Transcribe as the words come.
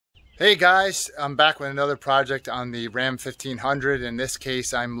Hey guys, I'm back with another project on the Ram 1500. In this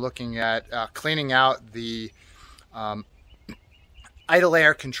case, I'm looking at cleaning out the idle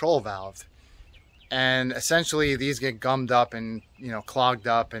air control valve. And essentially these get gummed up and clogged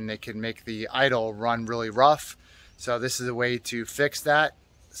up, and they can make the idle run really rough. So this is a way to fix that.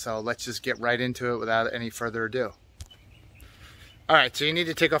 So let's just get right into it without any further ado. Alright, so you need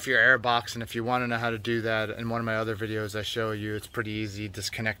to take off your air box, and if you want to know how to do that, in one of my other videos I show you, it's pretty easy.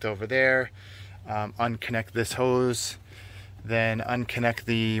 Disconnect over there, unconnect this hose, then unconnect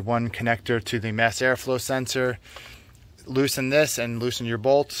the one connector to the mass airflow sensor, loosen this and loosen your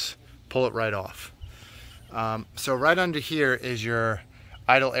bolts, pull it right off. So right under here is your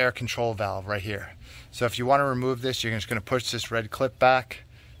idle air control valve right here. So if you want to remove this, you're just going to push this red clip back,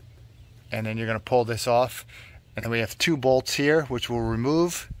 and then you're going to pull this off. And then we have two bolts here, which we'll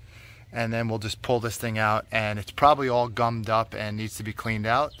remove, and then we'll just pull this thing out, and it's probably all gummed up and needs to be cleaned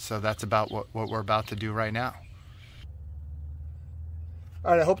out. So that's about what we're about to do right now.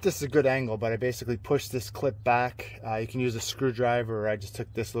 All right, I hope this is a good angle, but I basically pushed this clip back. You can use a screwdriver, or I just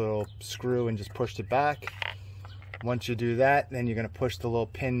took this little screw and just pushed it back. Once you do that, then you're gonna push the little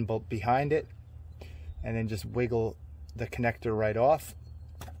pin behind it, and then just wiggle the connector right off,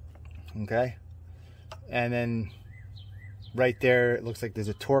 okay? And then right there, it looks like there's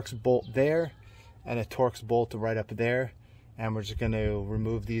a Torx bolt there and a Torx bolt right up there. And we're just going to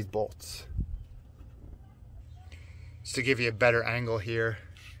remove these bolts. Just to give you a better angle here,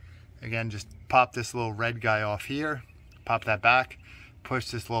 again, just pop this little red guy off here, pop that back, push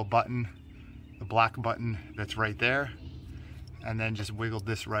this little button, the black button that's right there, and then just wiggle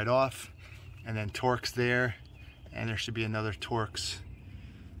this right off. And then Torx there, and there should be another Torx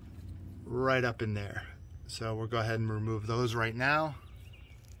right up in there. So we'll go ahead and remove those right now.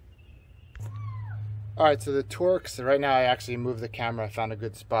 All right, so the Torx, right now I actually moved the camera. I found a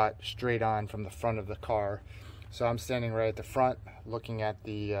good spot straight on from the front of the car. So I'm standing right at the front, looking at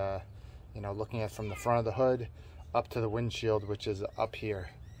the, looking at from the front of the hood up to the windshield, which is up here.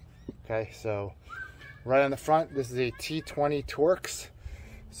 Okay, so right on the front, this is a T20 Torx.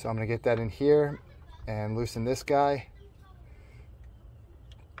 So I'm gonna get that in here and loosen this guy.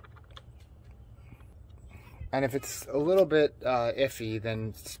 And if it's a little bit iffy,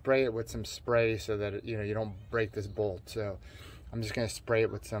 then spray it with some spray so that you don't break this bolt. So I'm just going to spray it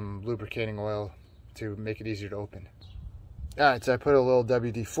with some lubricating oil to make it easier to open. All right, so I put a little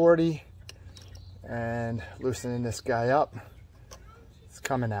WD-40 and loosening this guy up. It's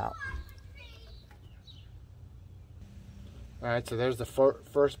coming out. All right, so there's the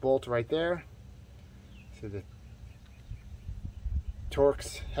first bolt right there. So the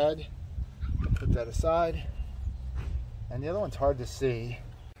Torx head. Put that aside. And the other one's hard to see.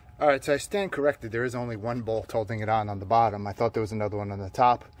 All right, so I stand corrected. There is only one bolt holding it on the bottom. I thought there was another one on the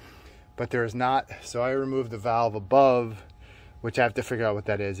top, but there is not. So I removed the valve above, which I have to figure out what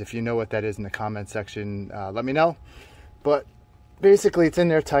that is. If you know what that is in the comment section, let me know. But basically it's in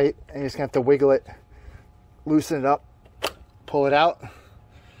there tight, and you're just gonna have to wiggle it, loosen it up, pull it out.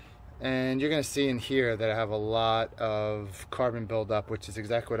 And you're gonna see in here that I have a lot of carbon buildup, which is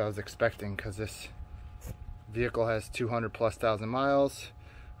exactly what I was expecting, because this vehicle has 200,000+ miles.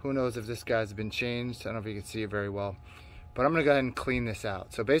 Who knows if this guy's been changed? I don't know if you can see it very well, but I'm gonna go ahead and clean this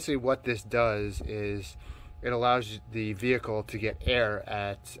out. So basically what this does is it allows the vehicle to get air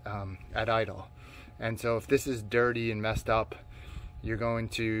at idle. And so if this is dirty and messed up, you're going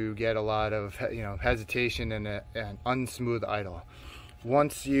to get a lot of hesitation and an unsmooth idle.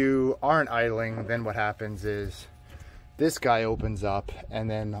 Once you aren't idling, then what happens is this guy opens up and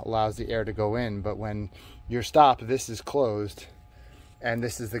then allows the air to go in. But when you're stopped, this is closed, and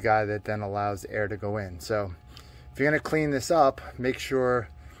this is the guy that then allows the air to go in. So if you're going to clean this up, make sure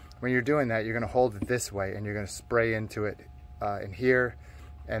when you're doing that, you're going to hold it this way, and you're going to spray into it in here,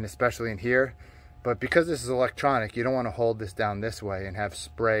 and especially in here. But because this is electronic, you don't want to hold this down this way and have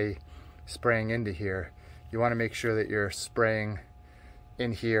spraying into here. You want to make sure that you're spraying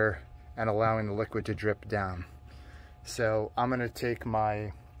in here and allowing the liquid to drip down. So I'm going to take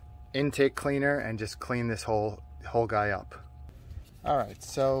my intake cleaner and just clean this whole guy up. All right,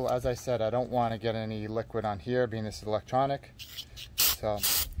 so as I said, I don't want to get any liquid on here, being this is electronic. So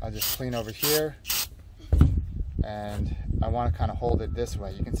I'll just clean over here, and I want to kind of hold it this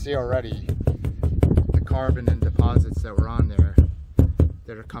way. You can see already the carbon and deposits that were on there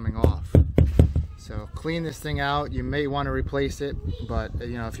that are coming off. So clean this thing out. You may want to replace it, but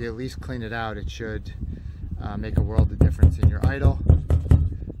if you at least clean it out, it should make a world of difference in your idle.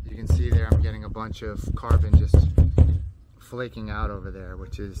 You can see there I'm getting a bunch of carbon just flaking out over there,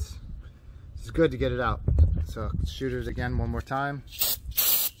 which is good to get it out. So shoot it again one more time.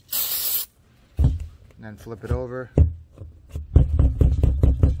 and then flip it over,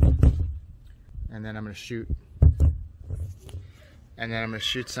 and then I'm going to shoot, and then I'm going to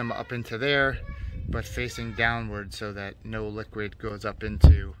shoot some up into there, but facing downward so that no liquid goes up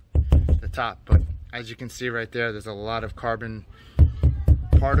into the top. But as you can see right there, there's a lot of carbon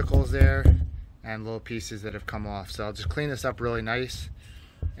particles there and little pieces that have come off. So I'll just clean this up really nice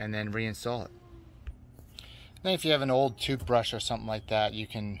and then reinstall it. Then if you have an old toothbrush or something like that, you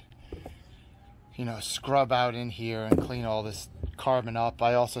can, you know, scrub out in here and clean all this carbon up.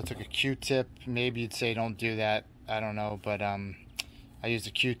 I also took a Q-tip. Maybe you'd say don't do that, I don't know, but I used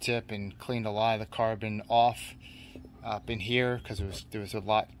a Q-tip and cleaned a lot of the carbon off up in here because there was a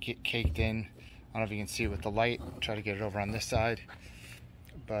lot caked in. I don't know if you can see it with the light. I'll try to get it over on this side.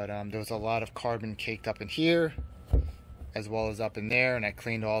 But there was a lot of carbon caked up in here as well as up in there, and I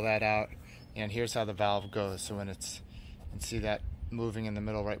cleaned all that out. And here's how the valve goes. So when it's, you can see that moving in the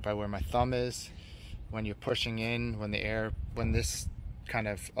middle right by where my thumb is. When you're pushing in, when this kind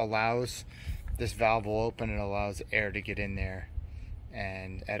of allows, this valve will open and allows air to get in there.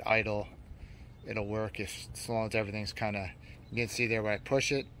 And at idle, it'll work as long as everything's kind of, you can see there where I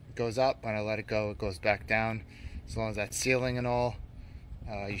push it, it goes up. When I let it go, it goes back down. As long as that's sealing and all,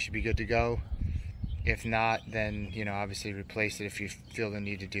 you should be good to go. If not, then, you know, obviously replace it if you feel the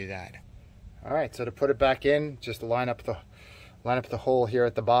need to do that. All right, so to put it back in, just line up the hole here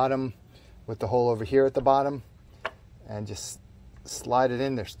at the bottom with the hole over here at the bottom, and just slide it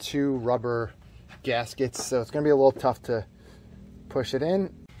in. There's 2 rubber gaskets, so it's going to be a little tough to push it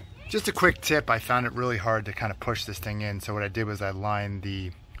in. Just a quick tip, I found it really hard to kind of push this thing in, so what I did was I lined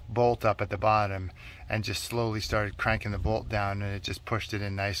the bolt up at the bottom and just slowly started cranking the bolt down, and it just pushed it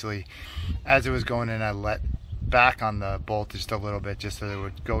in nicely. As it was going in, I let back on the bolt just a little bit just so it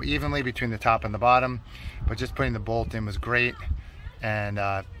would go evenly between the top and the bottom, but just putting the bolt in was great, and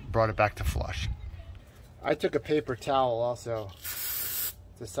brought it back to flush. I took a paper towel also,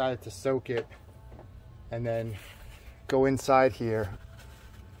 decided to soak it and then go inside here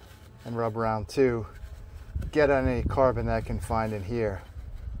and rub around too, get on any carbon that I can find in here.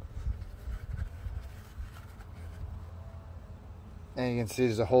 And you can see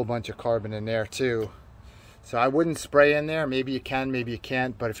there's a whole bunch of carbon in there too. So I wouldn't spray in there. Maybe you can, maybe you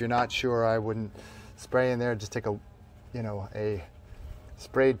can't, but if you're not sure, I wouldn't spray in there. Just take a, you know, a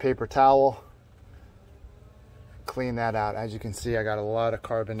sprayed paper towel, clean that out. As you can see, I got a lot of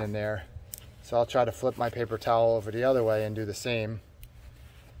carbon in there. So I'll try to flip my paper towel over the other way and do the same.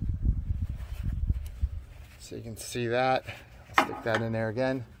 So you can see that. I'll stick that in there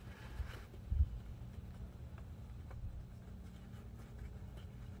again.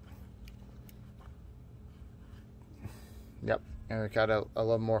 Yep, and we got a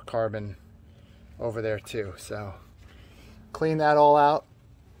little more carbon over there too. So clean that all out.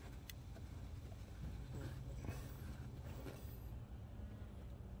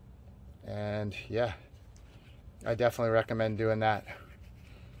 And yeah, I definitely recommend doing that.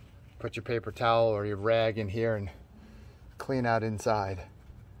 Put your paper towel or your rag in here and clean out inside.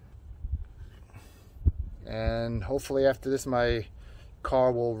 And hopefully after this my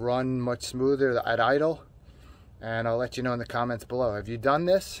car will run much smoother at idle. And I'll let you know in the comments below. Have you done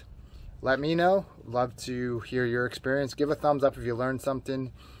this? Let me know. Love to hear your experience. Give a thumbs up if you learned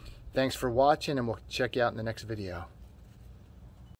something. Thanks for watching, and we'll check you out in the next video.